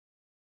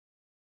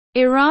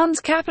Iran's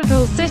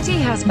capital city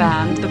has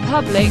banned the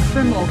public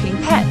from walking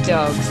pet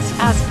dogs,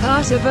 as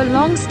part of a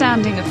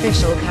long-standing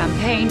official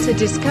campaign to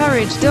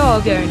discourage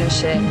dog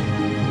ownership.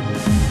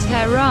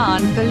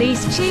 Tehran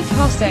Police Chief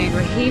Hossein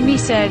Rahimi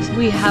said,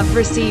 "We have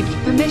received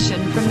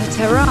permission from the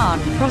Tehran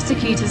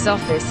Prosecutor's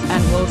office,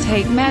 and will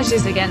take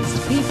measures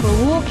against people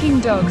walking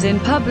dogs in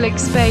public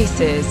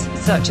spaces,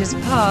 such as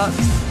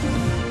parks."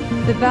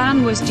 The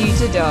ban was due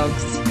to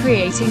dogs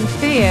creating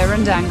fear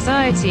and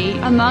anxiety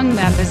among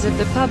members of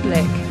the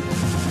public.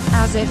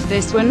 As if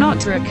this were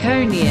not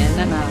draconian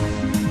enough,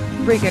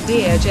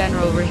 Brigadier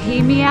General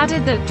Rahimi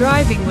added that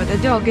driving with a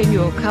dog in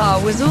your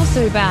car was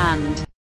also banned.